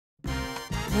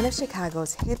One of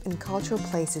Chicago's hip and cultural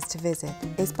places to visit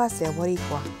is Paseo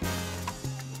Boricua.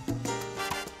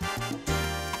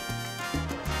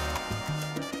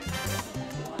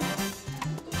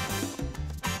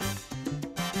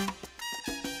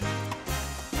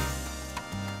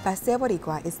 Paseo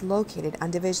Boricua is located on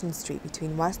Division Street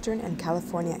between Western and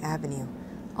California Avenue,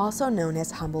 also known as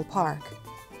Humboldt Park.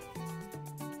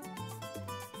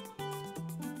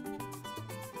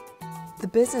 The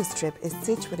business strip is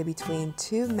situated between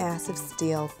two massive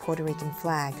steel Puerto Rican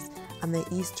flags on the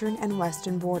eastern and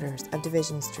western borders of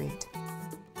Division Street.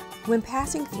 When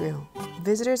passing through,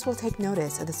 visitors will take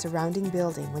notice of the surrounding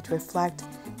building, which reflect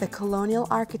the colonial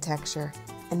architecture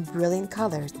and brilliant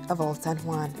colors of Old San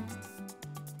Juan.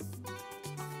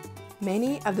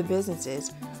 Many of the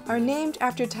businesses are named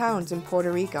after towns in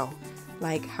Puerto Rico,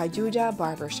 like Jayuya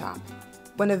Barbershop,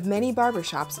 one of many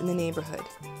barbershops in the neighborhood.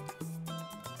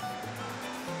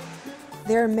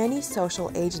 There are many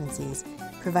social agencies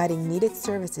providing needed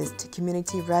services to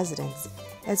community residents,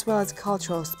 as well as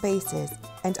cultural spaces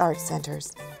and art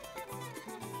centers.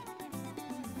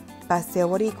 Paseo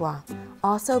Boricua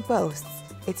also boasts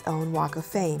its own Walk of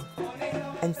Fame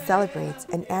and celebrates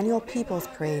an annual People's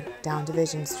Parade down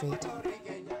Division Street.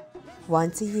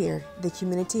 Once a year, the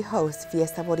community hosts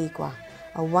Fiesta Boricua,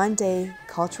 a one-day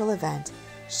cultural event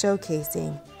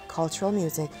showcasing cultural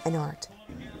music and art.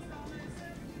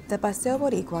 The Paseo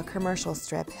Boricua commercial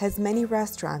strip has many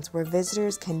restaurants where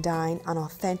visitors can dine on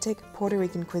authentic Puerto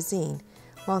Rican cuisine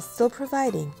while still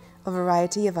providing a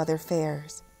variety of other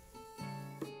fares.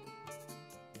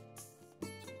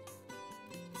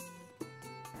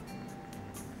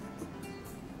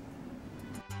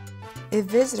 If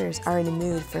visitors are in the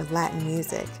mood for Latin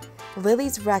music,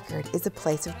 Lily's Record is a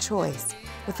place of choice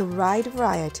with a wide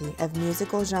variety of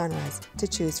musical genres to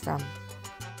choose from.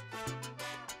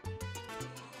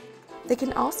 They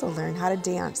can also learn how to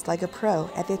dance like a pro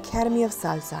at the Academy of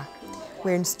Salsa,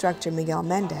 where instructor Miguel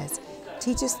Mendez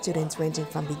teaches students ranging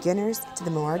from beginners to the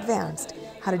more advanced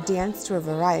how to dance to a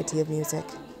variety of music.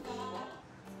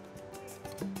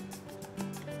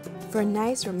 For a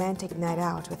nice romantic night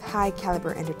out with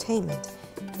high-caliber entertainment,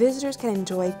 visitors can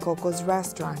enjoy Coco's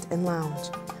Restaurant and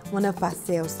Lounge, one of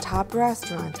Paseo's top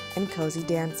restaurant and cozy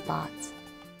dance spots.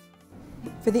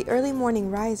 For the early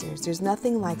morning risers, there's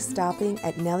nothing like stopping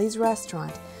at Nelly's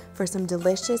Restaurant for some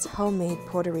delicious homemade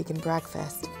Puerto Rican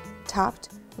breakfast, topped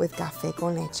with café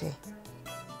con leche.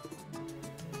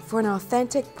 For an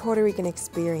authentic Puerto Rican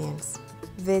experience,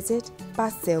 visit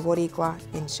Paseo Boricua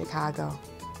in Chicago.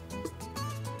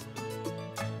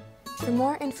 For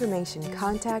more information,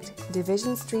 contact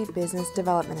Division Street Business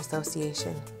Development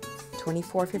Association,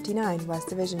 2459 West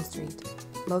Division Street,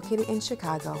 located in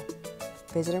Chicago.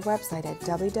 Visit our website at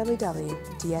www.dsbda.org.